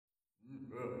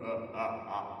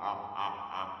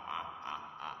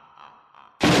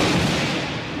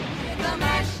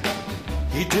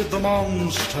He did the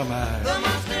Monster Mash. The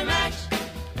Monster Mash.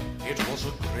 It was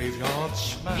a graveyard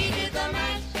smash. He did the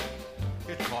mash.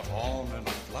 It caught on in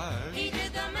a flash. He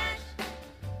did the mash.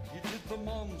 He did the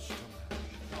Monster Mash.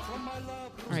 From my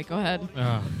lab. All right, go ahead.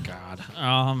 Oh, God.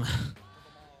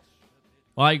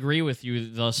 Well, I agree with you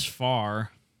thus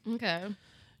far. Okay.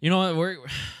 You know what?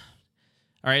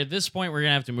 All right, at this point, we're going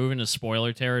to have to move into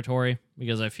spoiler territory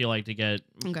because I feel like to get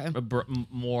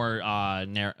more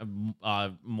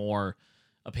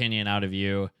opinion out of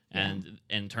you and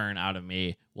in turn out of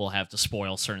me, we'll have to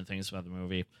spoil certain things about the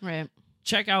movie. Right.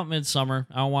 Check out Midsommar.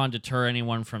 I don't want to deter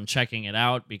anyone from checking it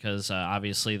out because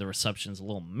obviously the reception's a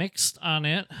little mixed on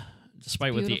it,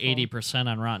 despite what the 80%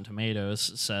 on Rotten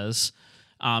Tomatoes says.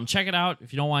 Check it out.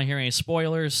 If you don't want to hear any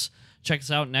spoilers, check us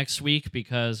out next week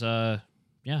because,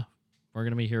 we're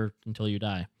going to be here until you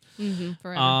die.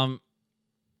 Forever.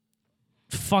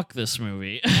 Fuck this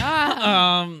movie.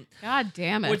 God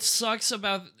damn it. Which sucks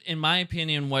about, in my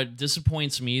opinion, what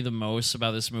disappoints me the most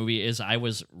about this movie is I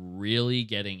was really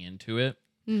getting into it.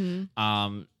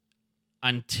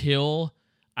 Until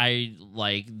I,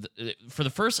 for the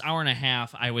first hour and a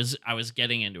half, I was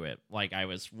getting into it. Like, I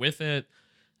was with it.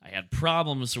 I had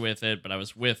problems with it, but I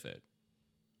was with it.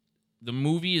 The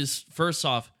movie is, first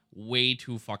off, way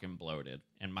too fucking bloated,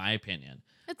 in my opinion.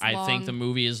 I think the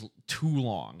movie is too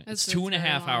long. It's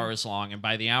 2.5 hours long, and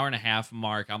by the hour and a half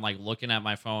mark, I'm like looking at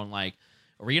my phone like,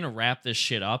 are we going to wrap this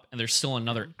shit up? And there's still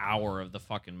another hour of the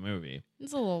fucking movie.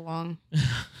 It's a little long.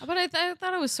 But I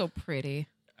thought it was so pretty.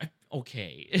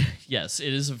 Okay. Yes,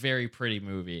 it is a very pretty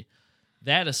movie.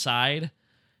 That aside,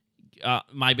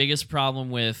 my biggest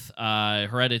problem with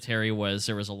Hereditary was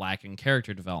there was a lack in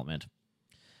character development.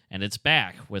 And it's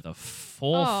back with a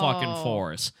full fucking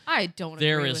force. I don't agree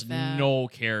There with is that. no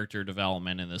character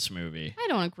development in this movie. I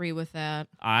don't agree with that.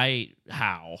 I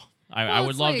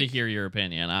would love to like- hear your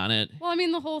opinion on it. Well, I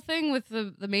mean, the whole thing with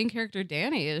the main character,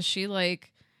 Danny, is she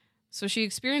she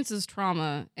experiences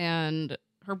trauma, and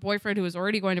her boyfriend, who was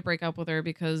already going to break up with her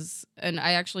and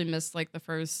I actually missed the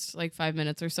first 5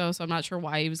 minutes or so I'm not sure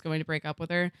why he was going to break up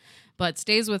with her, but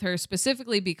stays with her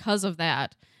specifically because of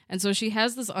that. And so she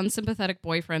has this unsympathetic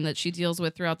boyfriend that she deals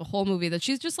with throughout the whole movie that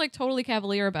she's just totally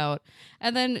cavalier about.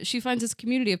 And then she finds this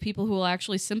community of people who will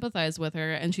actually sympathize with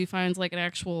her, and she finds an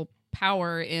actual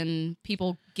power in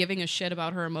people giving a shit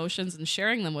about her emotions and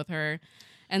sharing them with her.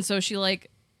 And so she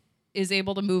is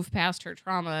able to move past her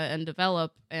trauma and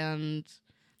develop, and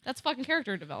that's fucking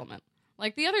character development.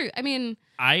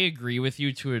 I agree with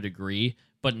you to a degree,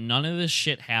 but none of this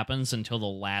shit happens until the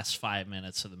last 5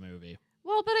 minutes of the movie.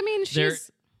 Well, but I mean,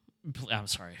 I'm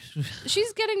sorry.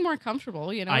 She's getting more comfortable,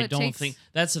 I don't think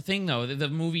that's the thing, though. The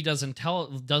movie doesn't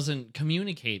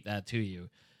communicate that to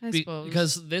you. I suppose.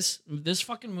 Because this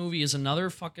fucking movie is another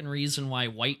fucking reason why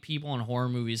white people in horror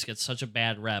movies get such a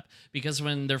bad rep. Because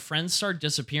when their friends start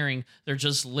disappearing, they're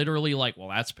just literally like, well,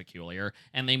 that's peculiar.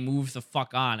 And they move the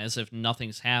fuck on as if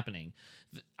nothing's happening.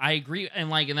 I agree.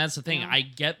 And that's the thing. Yeah. I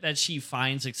get that she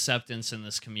finds acceptance in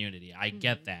this community. I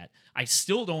get that. I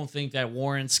still don't think that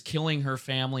warrants killing her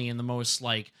family in the most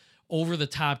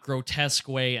over-the-top grotesque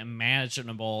way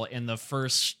imaginable in the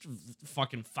first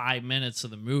fucking 5 minutes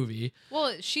of the movie.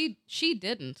 Well, she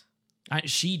didn't.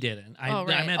 She didn't. Right.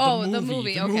 I meant the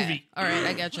movie. The okay. movie. All right,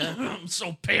 I getcha. I'm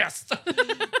so pissed.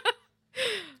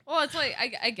 Well, it's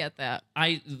I get that.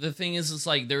 The thing is, it's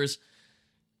there's...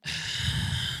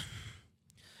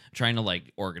 trying to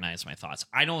organize my thoughts.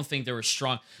 I don't think there was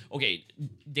strong... Okay,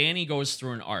 Danny goes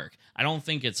through an arc. I don't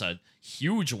think it's a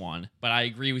huge one, but I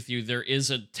agree with you. There is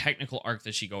a technical arc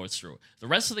that she goes through. The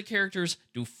rest of the characters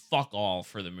do fuck all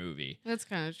for the movie. That's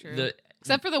kind of true.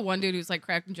 Except for the one dude who's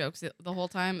cracking jokes the whole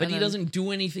time. But he doesn't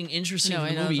do anything interesting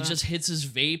in the movie. He just hits his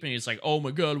vape and he's like, oh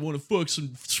my God, I want to fuck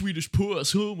some Swedish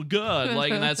puss. Oh my God.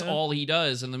 And that's all he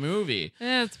does in the movie.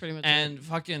 Yeah, that's pretty much and it.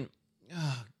 Fucking,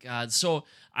 oh God. So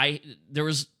there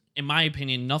was, in my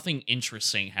opinion, nothing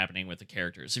interesting happening with the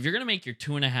characters. If you're going to make your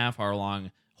 2.5 hour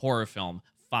long horror film,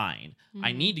 fine. Mm-hmm.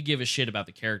 I need to give a shit about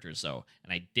the characters though,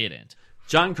 and I didn't.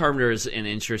 John Carpenter is an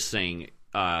interesting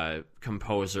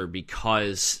composer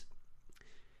because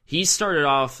he started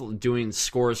off doing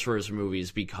scores for his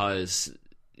movies because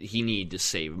he needed to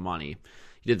save money.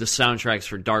 He did the soundtracks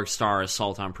for Dark Star,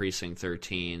 Assault on Precinct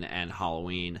 13, and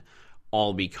Halloween,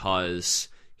 all because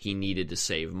he needed to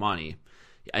save money.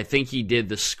 I think he did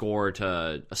the score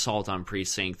to Assault on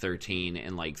Precinct 13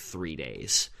 in 3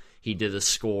 days. He did the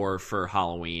score for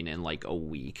Halloween in a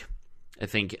week. I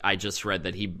think I just read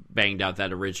that he banged out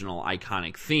that original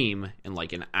iconic theme in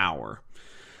an hour.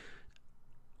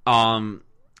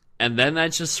 And then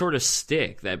that just sort of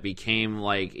that became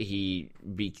like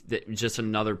just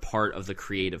another part of the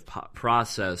creative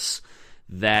process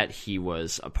that he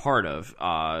was a part of,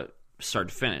 start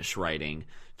to finish, writing,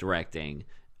 directing,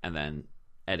 and then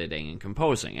editing and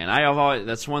composing. And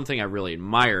that's one thing I really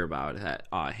admire about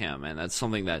him, and that's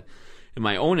something that in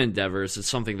my own endeavors, it's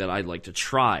something that I'd like to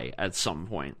try at some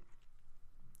point.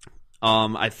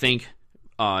 I think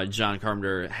John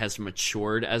Carpenter has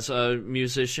matured as a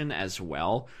musician as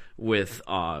well, with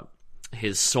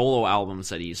his solo albums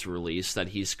that he's released, that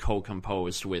he's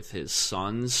co-composed with his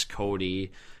sons,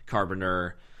 Cody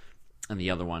Carpenter, and the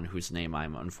other one whose name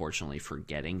I'm unfortunately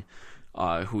forgetting,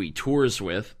 who he tours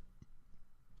with.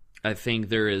 I think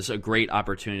there is a great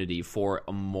opportunity for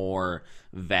a more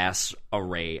vast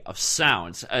array of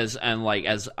sounds. As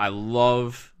I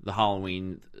love the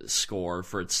Halloween score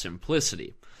for its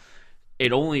simplicity.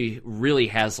 It only really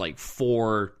has like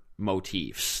 4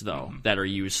 motifs, though, that are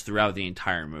used throughout the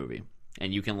entire movie.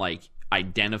 And you can like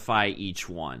identify each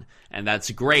one. And that's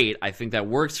great. I think that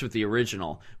works with the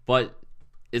original. But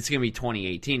it's going to be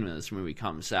 2018 when this movie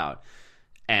comes out.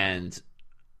 And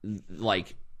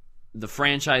like, the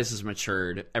franchise has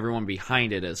matured. Everyone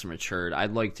behind it has matured.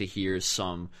 I'd like to hear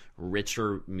some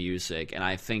richer music, and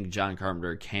I think John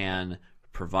Carpenter can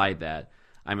provide that.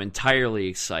 I'm entirely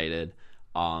excited.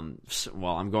 I'm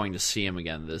going to see him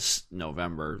again this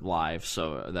November live,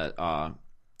 so that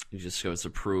it just goes to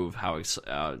prove how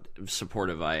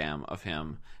supportive I am of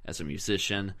him as a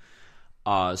musician.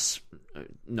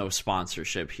 No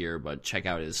sponsorship here, but check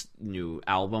out his new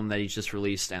album that he just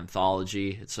released,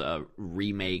 Anthology. It's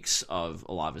remakes of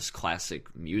a lot of his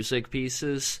classic music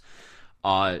pieces.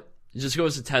 It just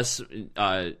goes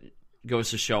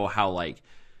to show how like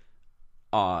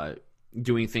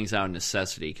doing things out of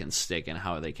necessity can stick and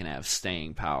how they can have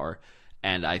staying power.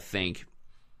 And I think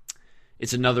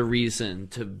it's another reason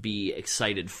to be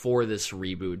excited for this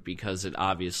reboot, because it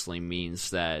obviously means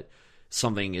that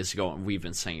something is going. We've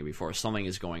been saying it before. Something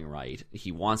is going right.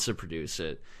 He wants to produce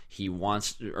it.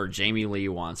 Jamie Lee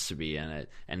wants to be in it,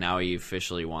 and now he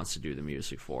officially wants to do the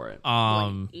music for it.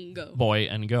 Boy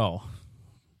and Go.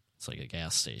 It's like a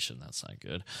gas station. That's not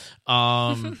good.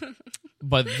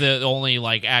 But the only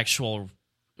like actual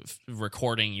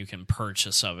recording you can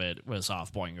purchase of it was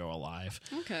off Boingo Alive.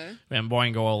 Okay. And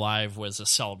Boingo Alive was a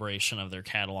celebration of their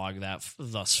catalog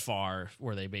thus far,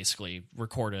 where they basically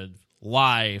recorded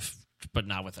live, but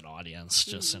not with an audience,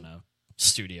 just in a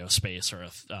studio space or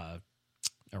a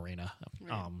arena.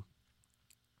 Right.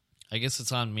 I guess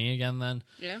it's on me again then.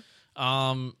 Yeah.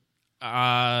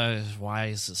 Why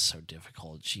is this so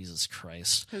difficult? Jesus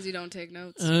Christ. Because you don't take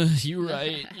notes. You're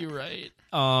right.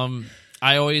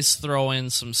 I always throw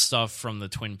in some stuff from the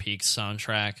Twin Peaks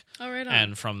soundtrack. Oh, right on.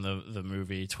 And from the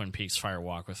movie Twin Peaks Fire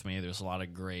Walk with Me. There's a lot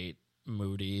of great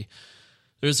moody.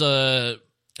 There's a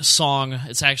song,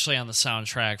 it's actually on the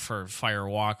soundtrack for Fire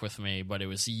Walk with Me, but it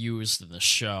was used in the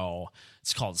show.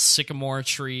 It's called Sycamore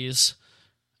Trees.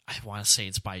 I want to say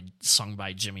it's sung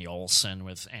by Jimmy Olsen,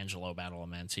 with Angelo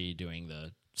Badalamenti doing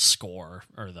the score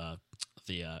or the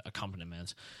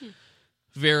accompaniment.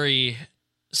 Very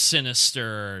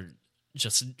sinister,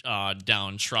 just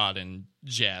downtrodden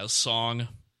jazz song.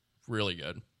 Really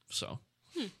good. So,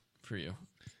 for you.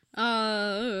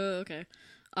 Okay.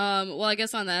 Well, I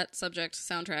guess on that subject,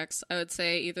 soundtracks, I would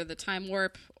say either the Time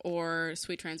Warp or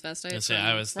Sweet Transvestite. That's where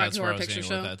I was going with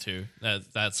that too.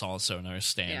 That's also another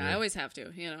standard. Yeah, I always have to,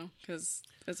 because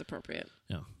it's appropriate.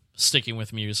 Yeah. Sticking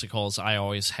with musicals, I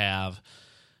always have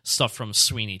stuff from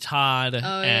Sweeney Todd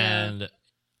and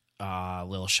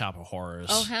Little Shop of Horrors.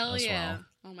 Oh, hell yeah. Well.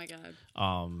 Oh, my God.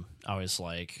 I always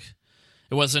like...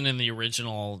 It wasn't in the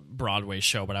original Broadway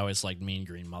show, but I always liked Mean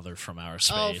Green Mother from Outer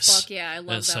Space. Oh, fuck yeah. I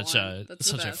love that one. That's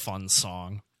such a fun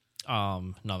song.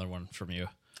 Another one from you.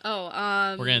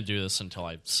 Oh, we're going to do this until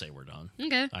I say we're done.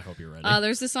 Okay. I hope you're ready.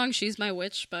 There's the song She's My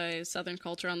Witch by Southern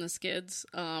Culture on the Skids.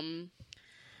 One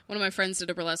of my friends did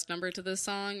a burlesque number to this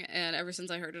song, and ever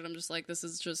since I heard it, I'm just like,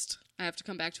 I have to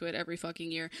come back to it every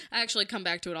fucking year. I actually come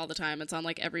back to it all the time. It's on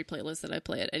like every playlist that I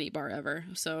play at any bar ever.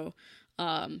 So,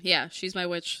 yeah, She's My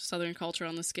Witch, Southern Culture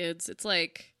on the Skids. It's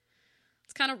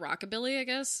kind of rockabilly, I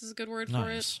guess is a good word for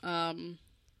it.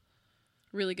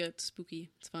 Really good, spooky.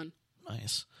 It's fun.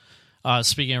 Nice.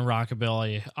 Speaking of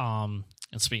rockabilly, and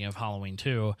speaking of Halloween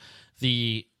too,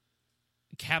 the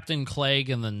Captain Clegg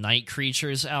and the Night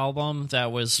Creatures album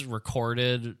that was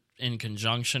recorded in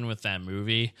conjunction with that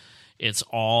movie, it's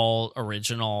all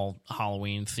original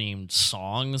Halloween themed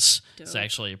songs. Dope. It's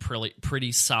actually a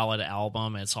pretty solid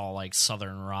album. It's all like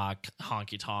Southern rock,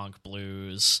 honky tonk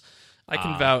blues.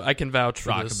 I can vouch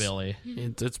for this. rockabilly.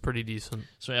 It's pretty decent.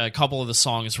 So yeah, a couple of the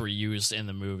songs were used in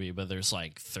the movie, but there's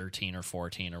like 13 or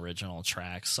 14 original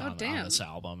tracks on damn. this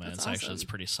album, and That's it's awesome.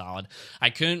 pretty solid. I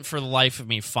couldn't for the life of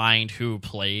me find who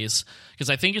plays, because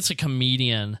I think it's a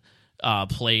comedian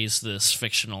plays this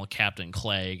fictional Captain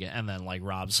Clegg, and then like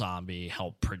Rob Zombie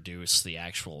helped produce the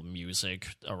actual music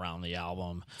around the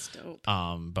album. It's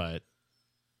dope.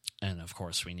 And of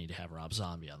course, we need to have Rob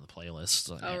Zombie on the playlist.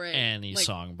 Oh, right. Any Like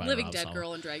song by Living Rob Dead Zombie.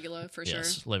 Girl and Dragula, for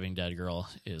Yes, sure. Living Dead Girl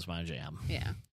is my jam. Yeah.